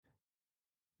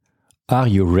Are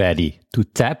you ready to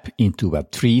tap into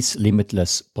Web3's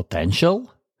limitless potential?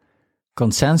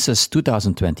 Consensus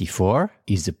 2024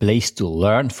 is the place to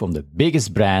learn from the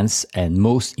biggest brands and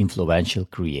most influential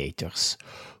creators,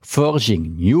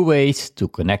 forging new ways to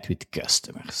connect with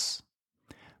customers.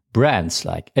 Brands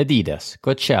like Adidas,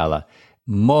 Coachella,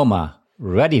 MoMA,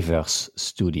 Rediverse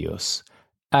Studios,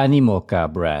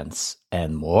 Animoca brands,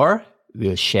 and more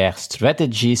will share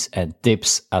strategies and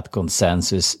tips at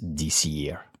Consensus this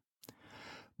year.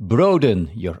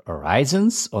 Broaden your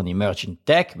horizons on emerging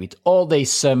tech with all-day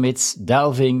summits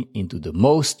delving into the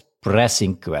most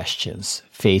pressing questions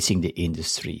facing the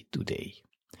industry today.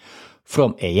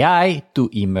 From AI to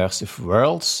immersive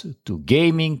worlds, to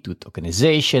gaming, to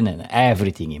tokenization, and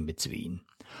everything in between.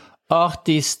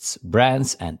 Artists,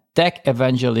 brands, and tech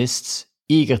evangelists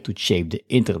eager to shape the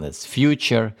internet's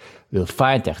future will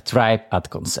find their tribe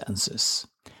at Consensus.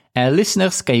 And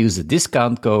listeners can use the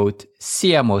discount code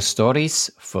CMO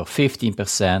Stories for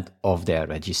 15% off their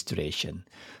registration.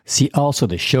 See also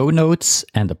the show notes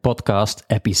and the podcast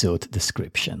episode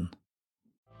description.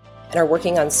 And are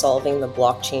working on solving the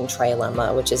blockchain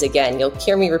trilemma, which is, again, you'll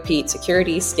hear me repeat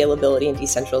security, scalability, and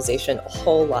decentralization a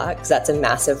whole lot because that's a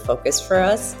massive focus for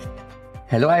us.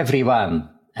 Hello, everyone,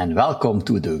 and welcome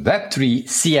to the Web3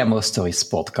 CMO Stories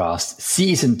podcast,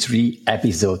 Season 3,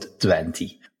 Episode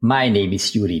 20. My name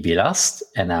is Yuri Vilast,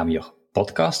 and I'm your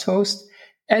podcast host.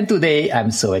 And today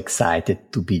I'm so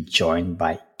excited to be joined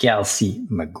by Kelsey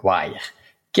McGuire.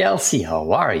 Kelsey,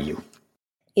 how are you?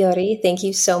 Yuri, thank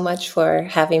you so much for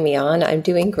having me on. I'm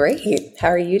doing great. How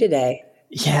are you today?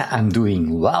 Yeah, I'm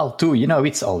doing well too. You know,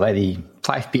 it's already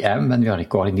 5 p.m. when we are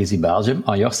recording this in Belgium.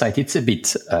 On your side, it's a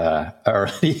bit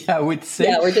early, I would say.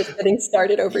 Yeah, we're just getting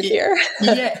started over here.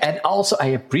 Yeah, and also I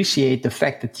appreciate the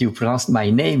fact that you pronounced my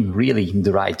name really in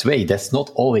the right way. That's not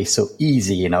always so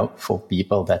easy, you know, for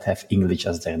people that have English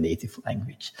as their native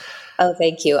language. Oh,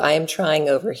 thank you. I am trying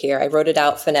over here. I wrote it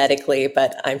out phonetically,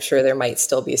 but I'm sure there might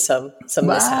still be some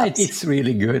mishaps. It's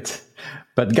really good.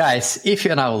 But guys, if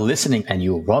you're now listening and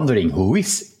you're wondering who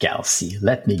is Kelsey,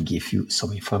 let me give you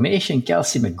some information.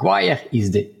 Kelsey McGuire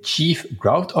is the Chief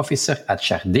Growth Officer at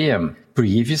Shardeum.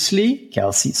 Previously,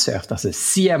 Kelsey served as a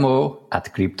CMO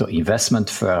at crypto investment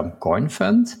firm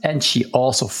CoinFund, and she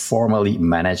also formerly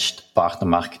managed partner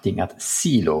marketing at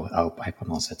Silo, I hope I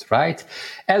pronounced it right,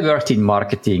 and worked in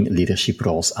marketing leadership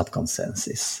roles at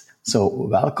Consensus. So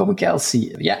welcome,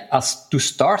 Kelsey. Yeah, as to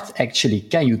start, actually,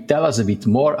 can you tell us a bit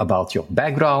more about your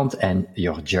background and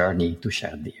your journey to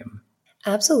Shardeum?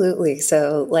 Absolutely.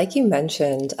 So like you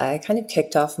mentioned, I kind of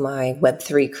kicked off my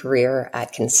Web3 career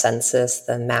at Consensus,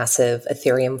 the massive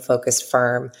Ethereum-focused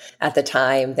firm. At the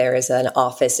time, there is an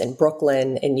office in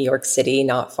Brooklyn in New York City,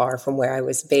 not far from where I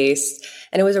was based.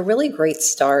 And it was a really great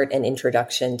start and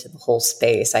introduction to the whole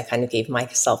space. I kind of gave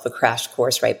myself a crash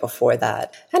course right before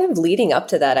that. Kind of leading up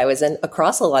to that, I was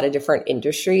across a lot of different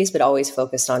industries, but always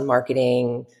focused on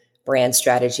marketing, brand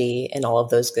strategy, and all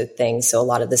of those good things. So a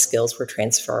lot of the skills were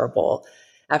transferable.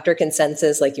 After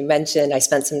Consensus, like you mentioned, I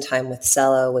spent some time with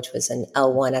Cello, which was an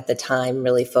L1 at the time,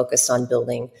 really focused on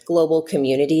building global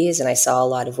communities. And I saw a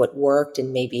lot of what worked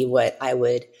and maybe what I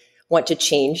would want to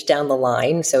change down the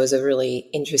line. So it was a really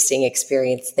interesting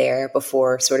experience there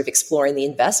before sort of exploring the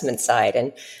investment side.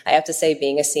 And I have to say,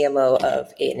 being a CMO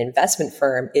of an investment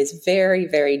firm is very,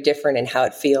 very different in how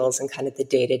it feels and kind of the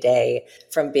day-to-day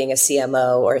from being a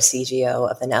CMO or a CGO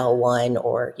of an L1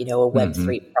 or, you know, a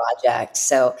Web3 project.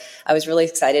 So I was really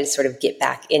excited to sort of get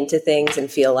back into things and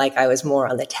feel like I was more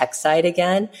on the tech side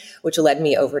again, which led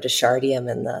me over to Shardeum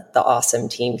and the awesome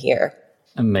team here.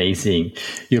 Amazing.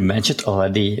 You mentioned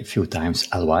already a few times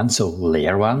L1, so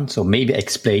layer 1. So maybe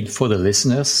explain for the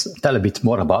listeners, tell a bit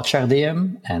more about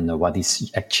Shardeum and what is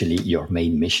actually your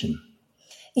main mission.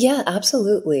 Yeah,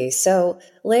 absolutely. So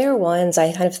layer ones,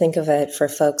 I kind of think of it for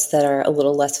folks that are a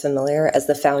little less familiar as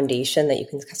the foundation that you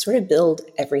can sort of build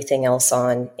everything else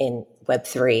on in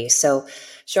Web3. So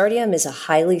Shardeum is a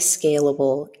highly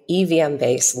scalable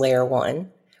EVM-based layer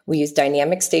 1. We use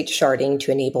dynamic state sharding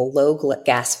to enable low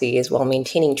gas fees while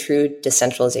maintaining true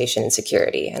decentralization and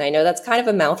security. And I know that's kind of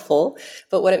a mouthful,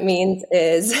 but what it means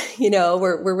is, you know,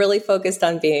 we're really focused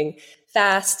on being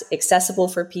fast, accessible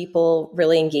for people,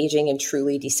 really engaging and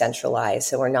truly decentralized.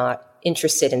 So we're not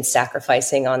interested in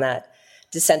sacrificing on that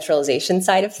decentralization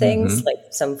side of things like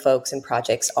some folks and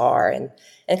projects are. And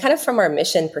kind of from our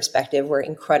mission perspective, we're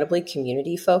incredibly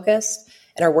community focused.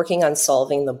 and are working on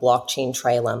solving the blockchain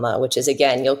trilemma, which is,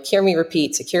 again, you'll hear me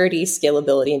repeat security,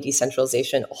 scalability, and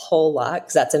decentralization a whole lot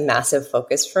because that's a massive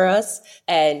focus for us,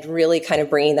 and really kind of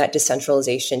bringing that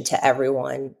decentralization to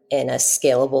everyone in a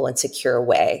scalable and secure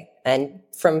way. And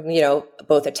from,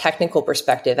 both a technical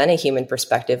perspective and a human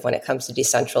perspective, when it comes to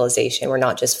decentralization, we're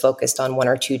not just focused on one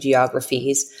or two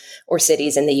geographies or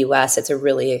cities in the US. It's a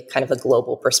really kind of a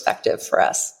global perspective for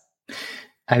us.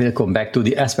 I will come back to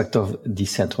the aspect of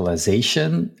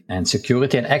decentralization and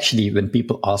security. And actually, when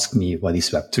people ask me what is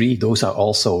Web3, those are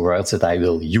also words that I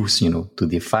will use, to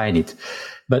define it.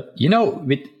 But,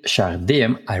 with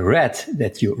Shardeum, I read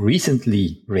that you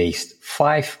recently raised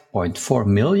 $5.4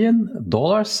 million.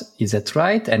 Is that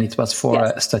right? And it was for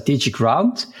a strategic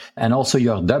round. And also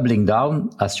you're doubling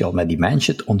down, as you already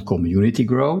mentioned, on community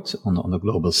growth on a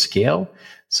global scale.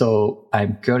 So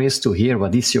I'm curious to hear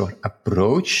what is your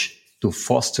approach to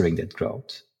fostering that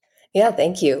growth. Yeah,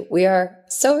 thank you. We are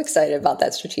so excited about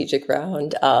that strategic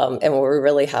round, and we're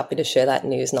really happy to share that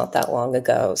news not that long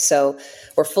ago. So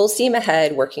we're full steam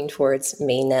ahead, working towards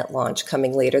mainnet launch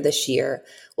coming later this year,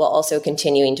 while also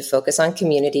continuing to focus on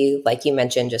community, like you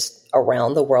mentioned, just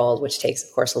around the world, which takes,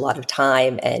 of course, a lot of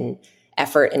time and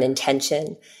effort and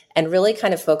intention, and really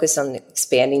kind of focus on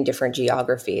expanding different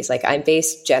geographies. Like I'm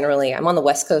on the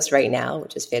West Coast right now,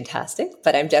 which is fantastic,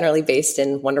 but I'm generally based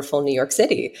in wonderful New York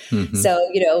City. Mm-hmm. So,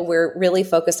 we're really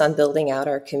focused on building out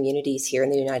our communities here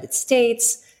in the United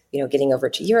States, getting over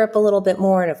to Europe a little bit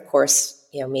more. And of course,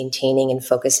 maintaining and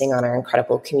focusing on our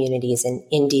incredible communities in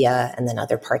India and then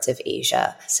other parts of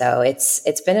Asia. So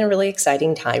it's been a really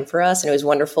exciting time for us. And it was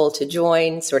wonderful to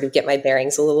join, sort of get my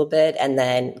bearings a little bit, and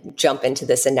then jump into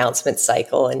this announcement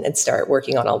cycle and start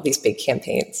working on all these big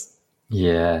campaigns.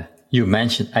 Yeah. You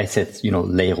mentioned, I said,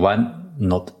 layer one,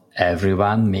 not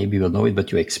everyone maybe will know it,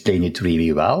 but you explain it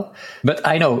really well. But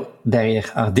I know there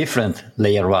are different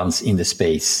layer ones in the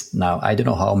space. Now, I don't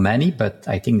know how many, but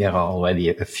I think there are already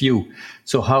a few.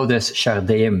 So how does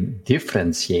Shardeum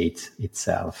differentiate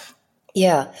itself?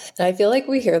 Yeah, and I feel like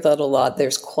we hear that a lot.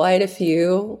 There's quite a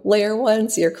few layer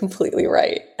ones. You're completely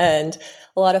right. And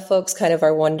a lot of folks kind of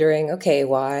are wondering, okay,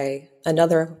 why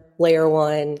another layer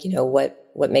one?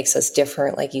 What makes us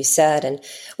different, like you said. And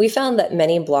we found that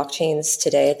many blockchains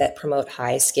today that promote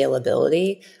high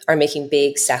scalability are making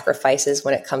big sacrifices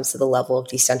when it comes to the level of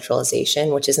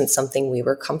decentralization, which isn't something we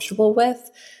were comfortable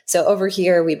with. So over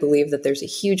here, we believe that there's a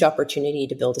huge opportunity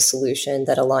to build a solution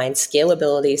that aligns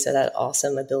scalability, so that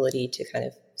awesome ability to kind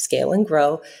of scale and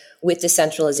grow, with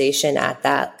decentralization at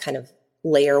that kind of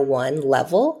layer one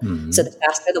level. Mm-hmm. So the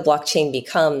faster the blockchain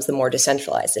becomes, the more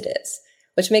decentralized it is,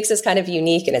 which makes us kind of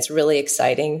unique. And it's really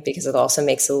exciting because it also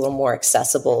makes it a little more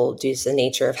accessible due to the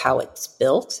nature of how it's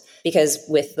built. Because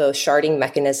with the sharding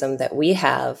mechanism that we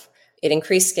have, it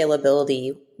increased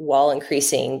scalability while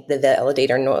increasing the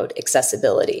validator node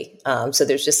accessibility. So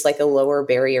there's just like a lower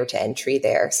barrier to entry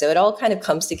there. So it all kind of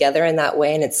comes together in that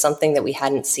way. And it's something that we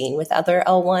hadn't seen with other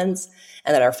L1s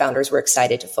and that our founders were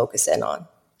excited to focus in on.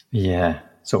 Yeah.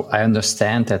 So I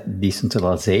understand that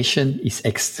decentralization is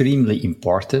extremely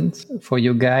important for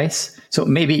you guys. So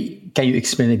maybe can you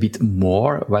explain a bit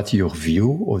more what your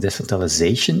view of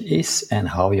decentralization is and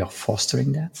how you're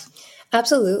fostering that?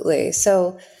 Absolutely.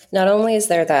 So not only is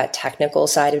there that technical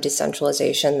side of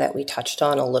decentralization that we touched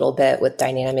on a little bit with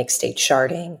dynamic state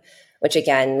sharding, which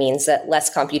again means that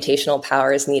less computational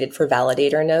power is needed for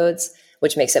validator nodes,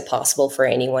 which makes it possible for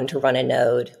anyone to run a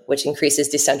node, which increases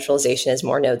decentralization as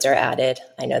more nodes are added.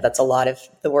 I know that's a lot of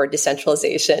the word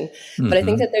decentralization, but I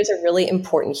think that there's a really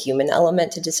important human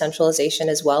element to decentralization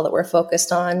as well that we're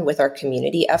focused on with our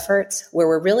community efforts, where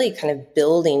we're really kind of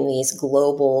building these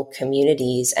global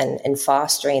communities and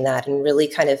fostering that and really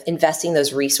kind of investing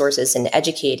those resources in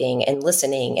educating and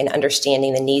listening and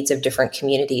understanding the needs of different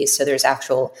communities. So there's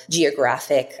actual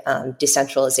geographic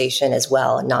decentralization as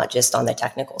well, and not just on the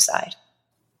technical side.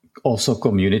 Also,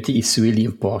 community is really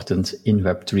important in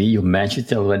Web3. You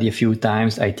mentioned it already a few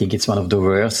times. I think it's one of the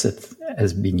words that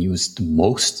has been used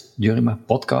most during my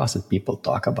podcast, that people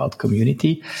talk about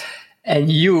community.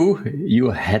 And you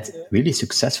had really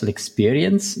successful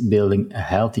experience building a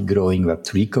healthy, growing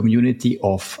Web3 community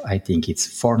of, I think it's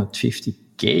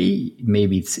 450K,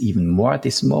 maybe it's even more at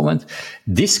this moment,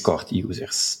 Discord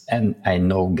users. And I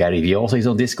know Gary Vee also is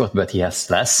on Discord, but he has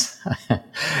less.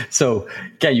 So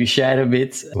can you share a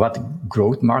bit what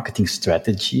growth marketing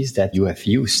strategies that you have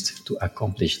used to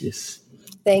accomplish this?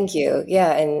 Thank you.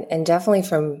 Yeah, and definitely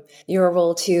from your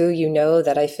role too,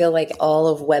 that I feel like all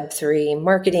of Web3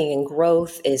 marketing and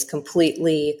growth is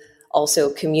completely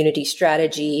also community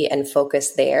strategy and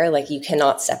focus there. Like you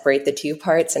cannot separate the two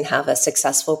parts and have a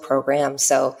successful program.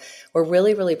 So we're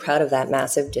really, really proud of that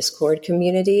massive Discord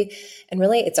community. And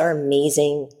really, it's our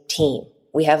amazing team.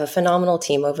 We have a phenomenal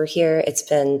team over here. It's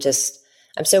been just,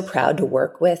 I'm so proud to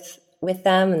work with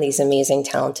them and these amazing,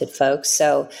 talented folks.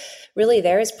 So really,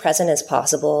 they're as present as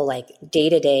possible, like day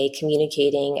to day,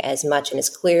 communicating as much and as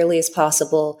clearly as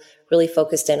possible, really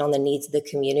focused in on the needs of the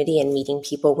community and meeting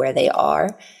people where they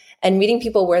are. And meeting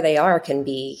people where they are can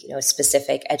be,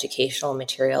 specific educational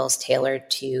materials tailored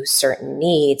to certain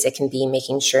needs. It can be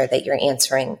making sure that you're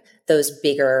answering those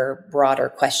bigger, broader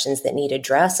questions that need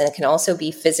addressed. And it can also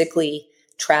be physically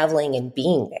traveling and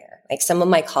being there. Like some of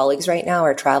my colleagues right now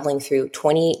are traveling through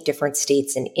 28 different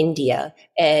states in India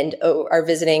and are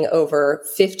visiting over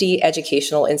 50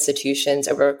 educational institutions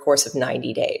over a course of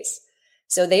 90 days.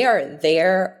 So they are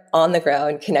there on the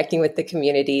ground connecting with the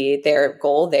community. Their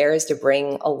goal there is to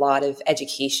bring a lot of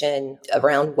education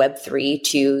around Web3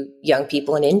 to young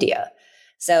people in India.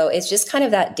 So it's just kind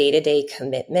of that day-to-day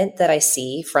commitment that I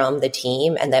see from the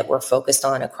team and that we're focused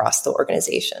on across the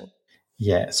organization.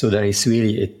 Yeah, so there is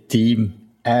really a team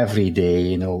every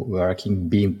day, working,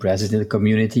 being present in the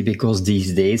community, because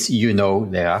these days,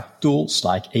 there are tools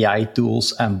like AI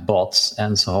tools and bots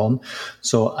and so on.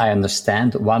 So I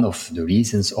understand one of the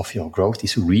reasons of your growth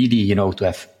is really, to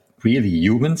have really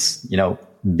humans,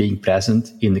 being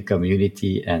present in the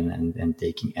community and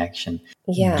taking action.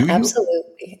 Yeah,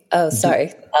 absolutely. Oh,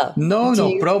 sorry. No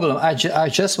problem. I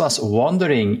just was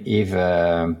wondering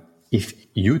if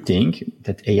you think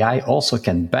that AI also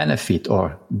can benefit,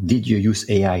 or did you use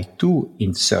AI too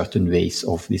in certain ways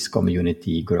of this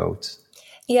community growth?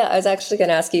 Yeah, I was actually going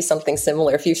to ask you something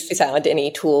similar. If you found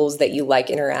any tools that you like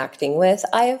interacting with,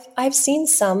 I've seen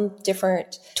some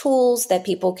different tools that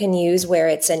people can use where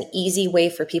it's an easy way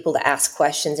for people to ask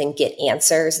questions and get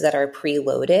answers that are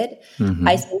preloaded. Mm-hmm.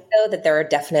 I think though that there are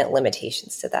definite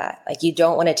limitations to that. Like you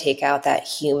don't want to take out that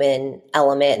human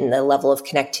element and the level of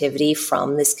connectivity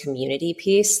from this community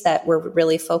piece that we're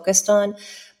really focused on.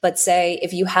 But say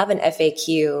if you have an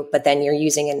FAQ, but then you're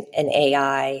using an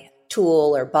AI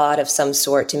tool or bot of some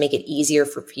sort to make it easier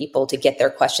for people to get their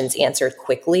questions answered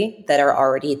quickly that are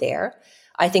already there.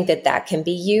 I think that can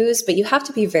be used, but you have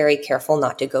to be very careful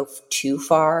not to go too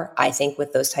far, I think,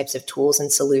 with those types of tools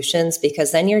and solutions,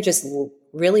 because then you're just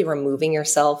really removing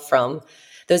yourself from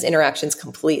those interactions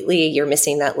completely. You're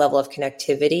missing that level of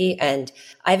connectivity. And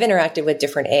I've interacted with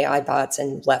different AI bots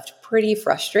and left pretty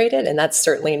frustrated. And that's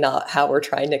certainly not how we're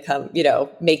trying to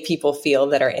make people feel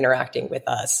that are interacting with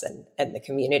us and the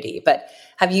community. But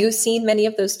have you seen many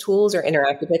of those tools or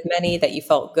interacted with many that you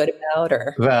felt good about?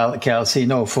 Or Well, Kelsey,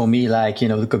 for me,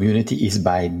 the community is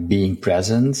by being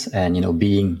present and,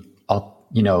 being,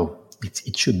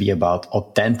 it should be about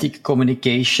authentic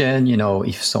communication.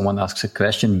 If someone asks a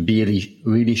question,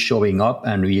 really showing up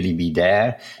and really be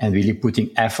there and really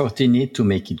putting effort in it to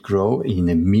make it grow in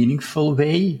a meaningful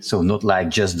way. So not like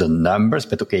just the numbers,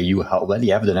 but okay, you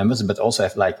already have the numbers, but also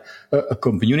have like a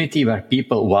community where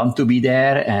people want to be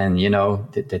there and,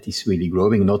 that is really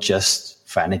growing, not just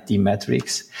vanity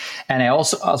metrics. And I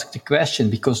also asked the question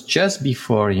because just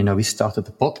before, we started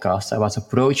the podcast, I was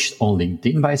approached on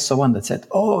LinkedIn by someone that said,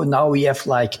 oh, now we have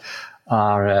like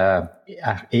our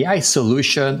AI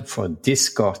solution for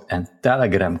Discord and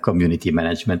Telegram community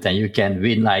management. And you can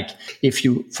win if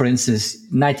you, for instance,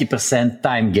 90%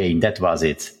 time gain, that was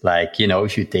it.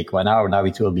 If you take 1 hour, now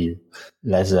it will be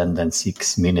less than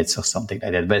 6 minutes or something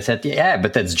like that. But I said, yeah,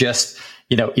 but that's just,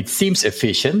 it seems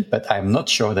efficient, but I'm not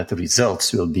sure that the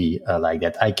results will be like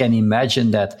that. I can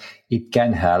imagine that it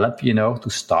can help, to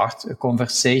start a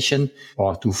conversation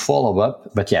or to follow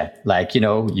up. But yeah,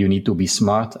 you need to be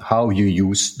smart how you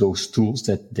use those tools,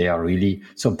 that they are really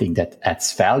something that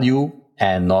adds value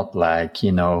and not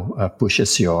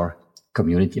pushes your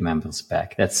community members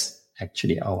back. That's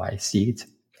actually how I see it.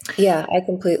 Yeah, I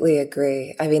completely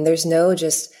agree. I mean,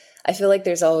 I feel like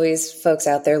there's always folks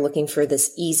out there looking for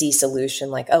this easy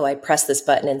solution, like, oh, I press this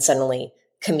button and suddenly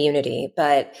community.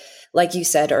 But like you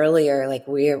said earlier,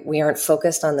 we aren't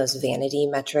focused on those vanity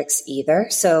metrics either.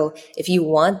 So if you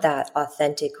want that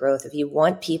authentic growth, if you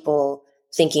want people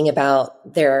thinking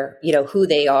about their, who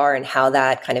they are and how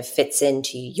that kind of fits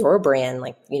into your brand,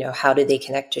 how do they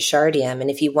connect to Shardeum? And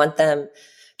if you want them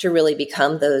to really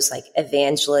become those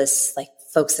evangelists,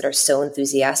 folks that are so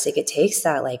enthusiastic, it takes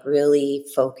that really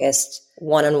focused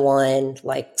one-on-one,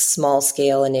 small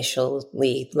scale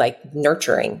initially,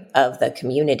 nurturing of the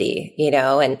community,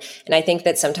 and I think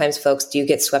that sometimes folks do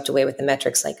get swept away with the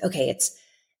metrics, okay, it's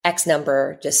X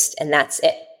number and that's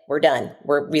it. we're done.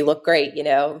 We look great,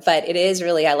 but it is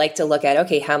really, I like to look at,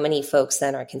 okay, how many folks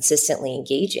then are consistently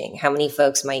engaging? How many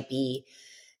folks might be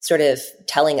sort of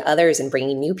telling others and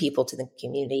bringing new people to the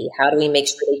community? How do we make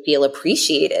sure they feel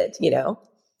appreciated,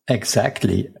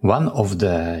 Exactly. One of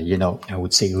the, I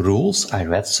would say rules I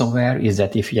read somewhere is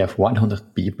that if you have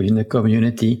 100 people in the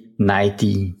community,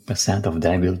 90% of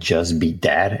them will just be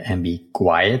there and be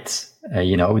quiet.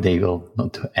 They will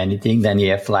not do anything. Then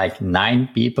you have like 9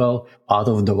 people out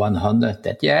of the 100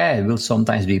 that, will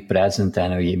sometimes be present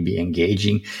and will be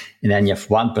engaging. And then you have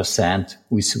 1%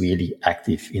 who is really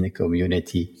active in the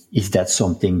community. Is that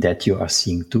something that you are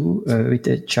seeing too with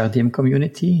the Shardeum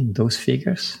community, those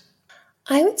figures?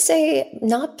 I would say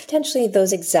not potentially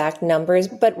those exact numbers,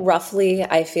 but roughly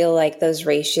I feel like those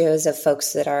ratios of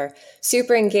folks that are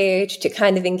super engaged to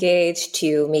kind of engaged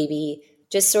to maybe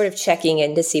just sort of checking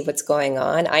in to see what's going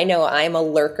on. I know I'm a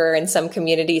lurker in some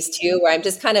communities too, where I'm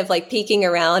just kind of like peeking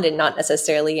around and not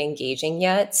necessarily engaging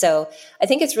yet. So I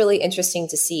think it's really interesting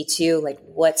to see too, like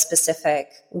what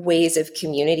specific ways of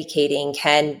communicating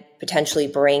can potentially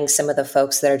bring some of the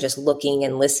folks that are just looking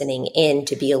and listening in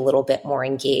to be a little bit more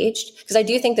engaged. Because I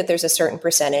do think that there's a certain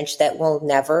percentage that will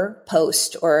never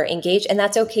post or engage, and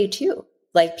that's okay too.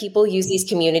 Like people use these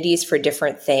communities for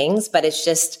different things, but it's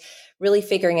just really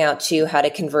figuring out too how to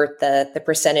convert the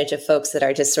percentage of folks that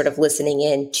are just sort of listening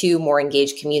in to more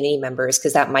engaged community members,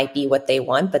 because that might be what they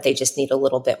want, but they just need a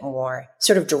little bit more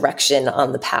sort of direction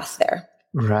on the path there.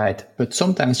 Right. But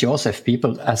sometimes you also have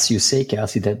people, as you say,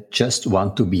 Kelsey, that just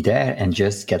want to be there and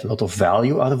just get a lot of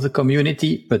value out of the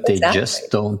community, but they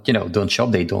just don't show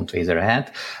up. They don't raise their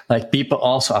hand. Like people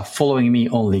also are following me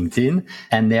on LinkedIn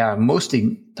and they are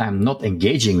mostly time not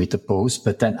engaging with the post,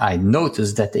 but then I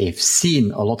notice that they've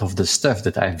seen a lot of the stuff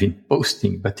that I've been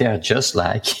posting, but they're just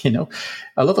like, a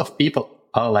lot of people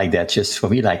are like that. Just for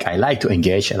me, like I like to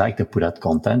engage, I like to put out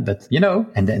content, but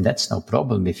and then that's no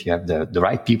problem if you have the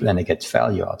right people and they get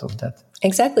value out of that.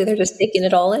 Exactly. They're just taking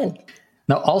it all in.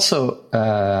 Now, also,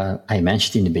 I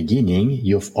mentioned in the beginning,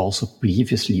 you've also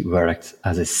previously worked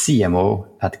as a CMO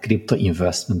at crypto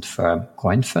investment firm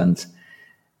CoinFund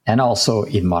and also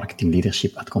in marketing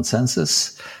leadership at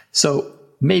Consensus. So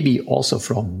maybe also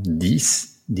from these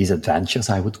adventures,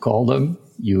 I would call them,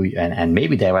 and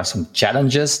maybe there were some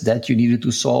challenges that you needed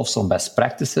to solve, some best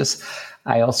practices.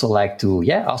 I also like to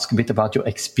ask a bit about your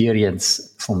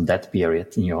experience from that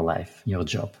period in your life, in your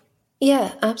job.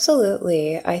 Yeah,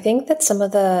 absolutely. I think that some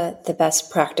of the best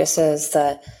practices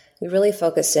that we really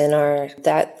focus in are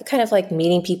that kind of like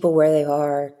meeting people where they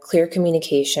are, clear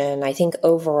communication. I think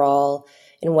overall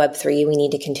in Web3, we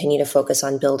need to continue to focus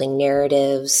on building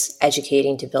narratives,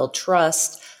 educating to build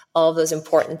trust, all of those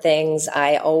important things.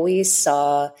 I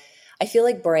feel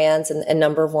like brands and a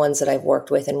number of ones that I've worked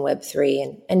with in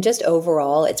Web3 and just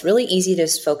overall, it's really easy to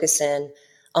just focus in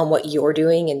on what you're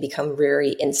doing and become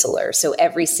very insular. So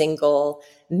every single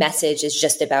message is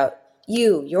just about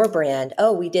you, your brand.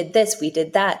 Oh, we did this, we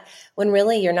did that. When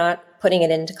really you're not putting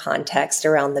it into context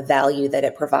around the value that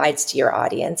it provides to your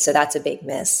audience. So that's a big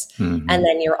miss. Mm-hmm. And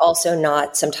then you're also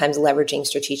not sometimes leveraging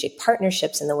strategic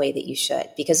partnerships in the way that you should,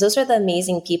 because those are the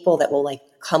amazing people that will like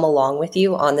come along with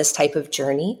you on this type of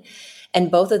journey.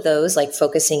 And both of those, like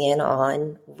focusing in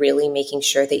on really making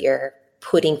sure that you're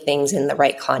putting things in the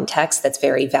right context that's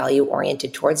very value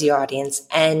oriented towards your audience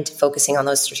and focusing on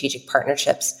those strategic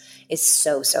partnerships is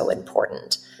so, so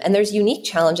important. And there's unique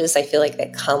challenges I feel like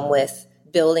that come with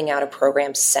building out a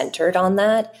program centered on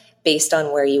that based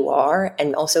on where you are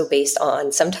and also based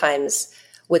on sometimes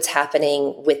what's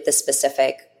happening with the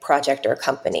specific project or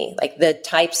company. Like the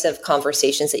types of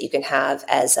conversations that you can have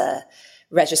as a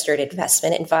registered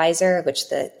investment advisor, which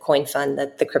the coin fund,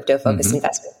 the crypto-focused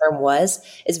investment firm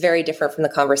is very different from the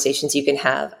conversations you can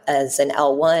have as an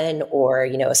L1 or,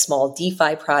 a small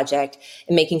DeFi project,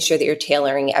 and making sure that you're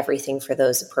tailoring everything for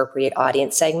those appropriate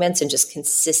audience segments and just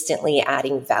consistently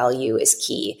adding value is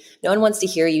key. No one wants to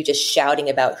hear you just shouting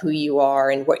about who you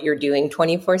are and what you're doing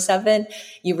 24/7.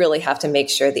 You really have to make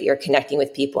sure that you're connecting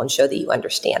with people and show that you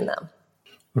understand them.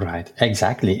 Right,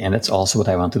 exactly. And that's also what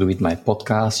I want to do with my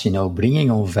podcast, bringing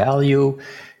on value,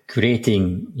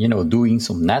 creating, doing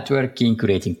some networking,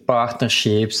 creating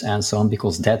partnerships and so on,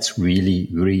 because that's really,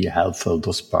 really helpful.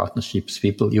 Those partnerships,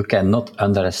 people, you cannot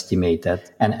underestimate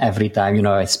that. And every time,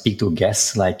 I speak to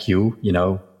guests like you,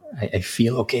 I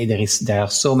feel, okay, there are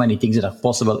so many things that are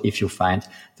possible if you find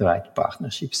the right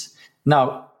partnerships.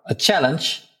 Now, a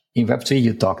challenge in Web3,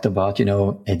 you talked about,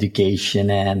 education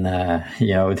and,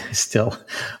 there's still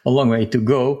a long way to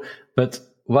go. But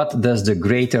what does the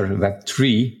greater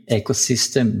Web3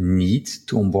 ecosystem need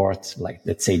to onboard, like,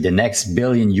 let's say, the next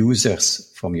billion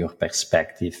users from your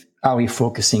perspective? Are we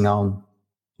focusing on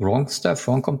wrong stuff,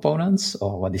 wrong components,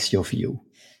 or what is your view?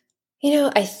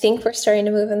 I think we're starting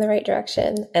to move in the right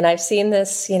direction. And I've seen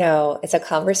this, it's a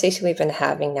conversation we've been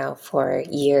having now for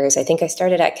years. I think I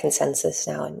started at Consensus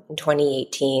now in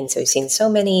 2018. So we've seen so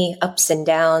many ups and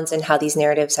downs and how these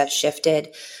narratives have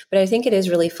shifted. But I think it is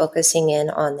really focusing in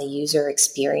on the user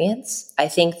experience. I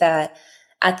think that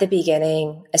at the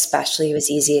beginning, especially, it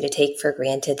was easy to take for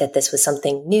granted that this was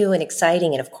something new and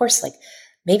exciting. And of course, like,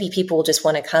 maybe people will just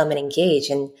want to come and engage.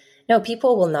 And no,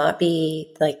 people will not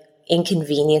be like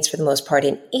inconvenience for the most part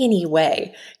in any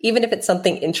way, even if it's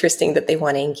something interesting that they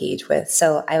want to engage with.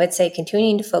 So I would say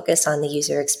continuing to focus on the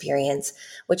user experience,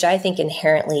 which I think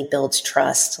inherently builds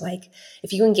trust. Like,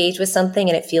 if you engage with something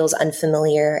and it feels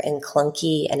unfamiliar and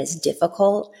clunky and is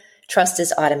difficult, trust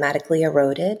is automatically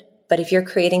eroded. But if you're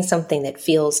creating something that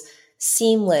feels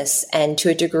seamless and to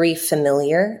a degree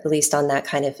familiar, at least on that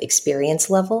kind of experience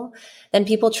level, then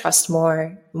people trust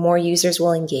more users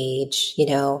will engage.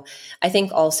 I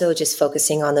think also just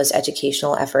focusing on those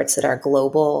educational efforts that are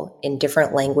global in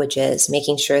different languages,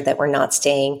 making sure that we're not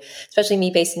staying, especially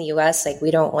me based in the US, like, we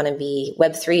don't want to be,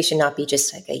 Web3 should not be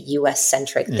just like a US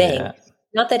centric thing. Yeah.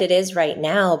 Not that it is right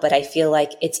now, but I feel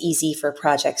like it's easy for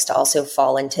projects to also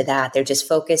fall into that. They're just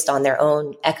focused on their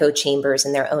own echo chambers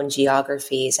and their own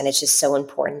geographies. And it's just so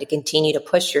important to continue to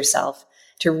push yourself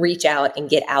to reach out and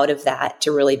get out of that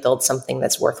to really build something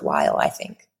that's worthwhile, I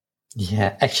think.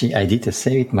 Yeah, actually, I did the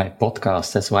same with my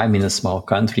podcast. That's why I'm in a small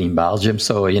country in Belgium.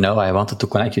 So, I wanted to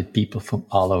connect with people from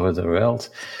all over the world.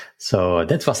 So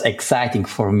that was exciting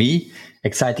for me.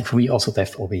 Exciting for me also to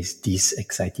have always these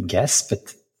exciting guests.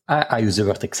 But I use the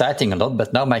word exciting a lot,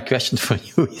 but now my question for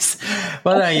you is,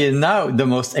 what are you now the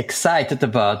most excited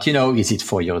about? Is it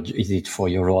for your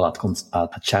role at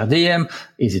Shardeum?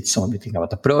 Is it something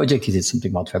about the project? Is it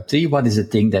something about Web3? What is the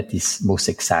thing that is most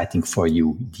exciting for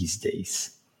you these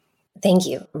days? Thank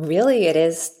you. Really, it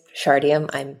is Shardeum.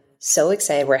 I'm so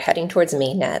excited. We're heading towards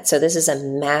mainnet. So this is a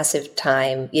massive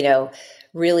time,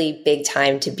 really big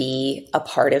time to be a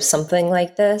part of something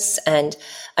like this. And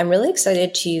I'm really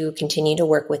excited to continue to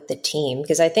work with the team,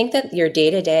 because I think that your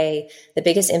day-to-day, the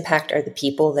biggest impact are the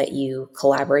people that you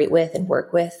collaborate with and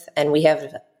work with. And we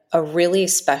have a really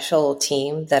special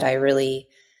team that I really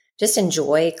just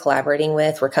enjoy collaborating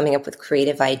with. We're coming up with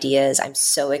creative ideas. I'm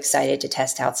so excited to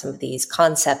test out some of these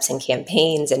concepts and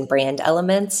campaigns and brand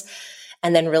elements,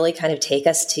 and then really kind of take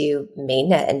us to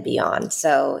mainnet and beyond.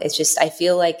 So it's just, I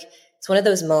feel like it's one of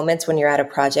those moments when you're at a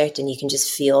project and you can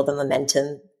just feel the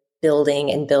momentum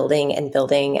building and building and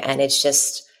building. And it's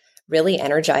just really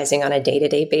energizing on a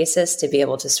day-to-day basis to be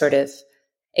able to sort of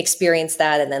experience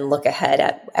that and then look ahead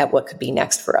at what could be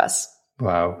next for us.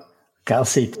 Wow.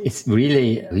 Kelsey, it's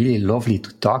really, really lovely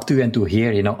to talk to you and to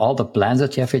hear, all the plans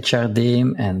that you have at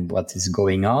Shardeum and what is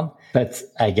going on. But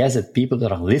I guess that people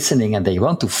that are listening and they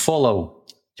want to follow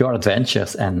your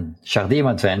adventures and Shardeum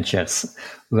adventures,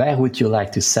 where would you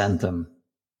like to send them?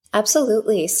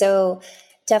 Absolutely. So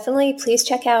definitely please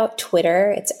check out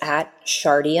Twitter. It's at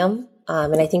Shardeum.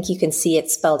 And I think you can see it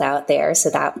spelled out there. So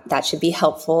that should be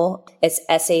helpful. It's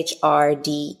SHRDEUM.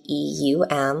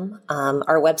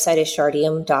 Our website is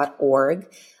shardeum.org.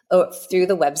 Through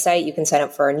the website, you can sign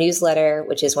up for our newsletter,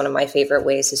 which is one of my favorite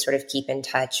ways to sort of keep in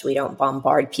touch. We don't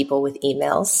bombard people with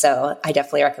emails. So I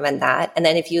definitely recommend that. And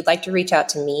then if you'd like to reach out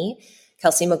to me,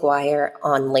 Kelsey McGuire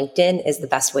on LinkedIn is the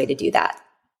best way to do that.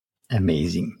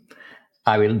 Amazing.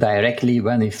 I will directly,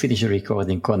 when we finish the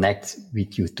recording, connect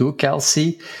with you too,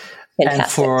 Kelsey.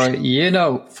 Fantastic.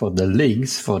 And for the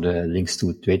links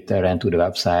to Twitter and to the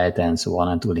website and so on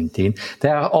and to LinkedIn,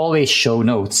 there are always show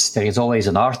notes. There is always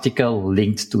an article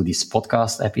linked to this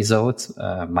podcast episode.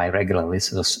 My regular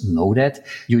listeners know that.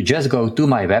 You just go to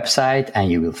my website and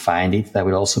you will find it. There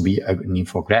will also be an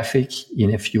infographic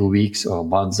in a few weeks or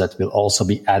months that will also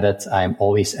be added. I'm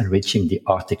always enriching the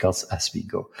articles as we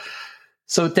go.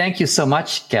 So thank you so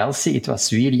much, Kelsey. It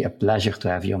was really a pleasure to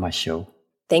have you on my show.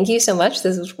 Thank you so much.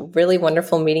 This was really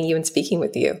wonderful meeting you and speaking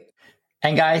with you.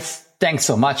 And guys, thanks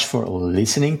so much for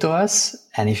listening to us.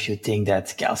 And if you think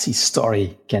that Kelsey's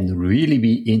story can really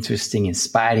be interesting,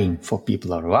 inspiring for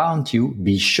people around you,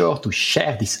 be sure to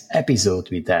share this episode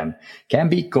with them. Can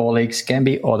be colleagues, can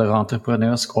be other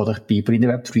entrepreneurs, other people in the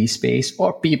Web3 space,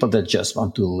 or people that just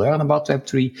want to learn about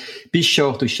Web3. Be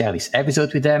sure to share this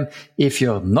episode with them. If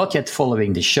you're not yet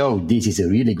following the show, this is a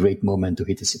really great moment to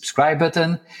hit the subscribe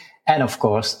button. And of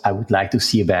course, I would like to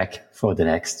see you back for the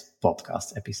next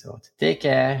podcast episode. Take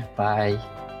care. Bye.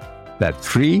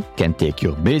 Web3 can take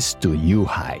your biz to new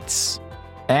heights.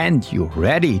 and you're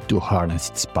ready to harness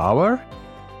its power,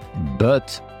 but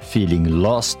feeling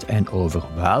lost and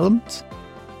overwhelmed?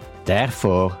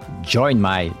 Therefore, join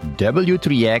my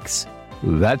W3X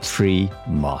Web3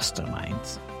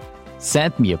 Mastermind.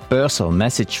 Send me a personal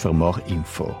message for more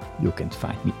info. You can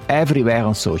find me everywhere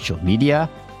on social media.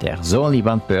 There's only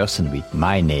one person with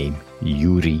my name,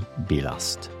 Yuri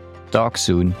Bilast. Talk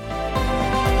soon.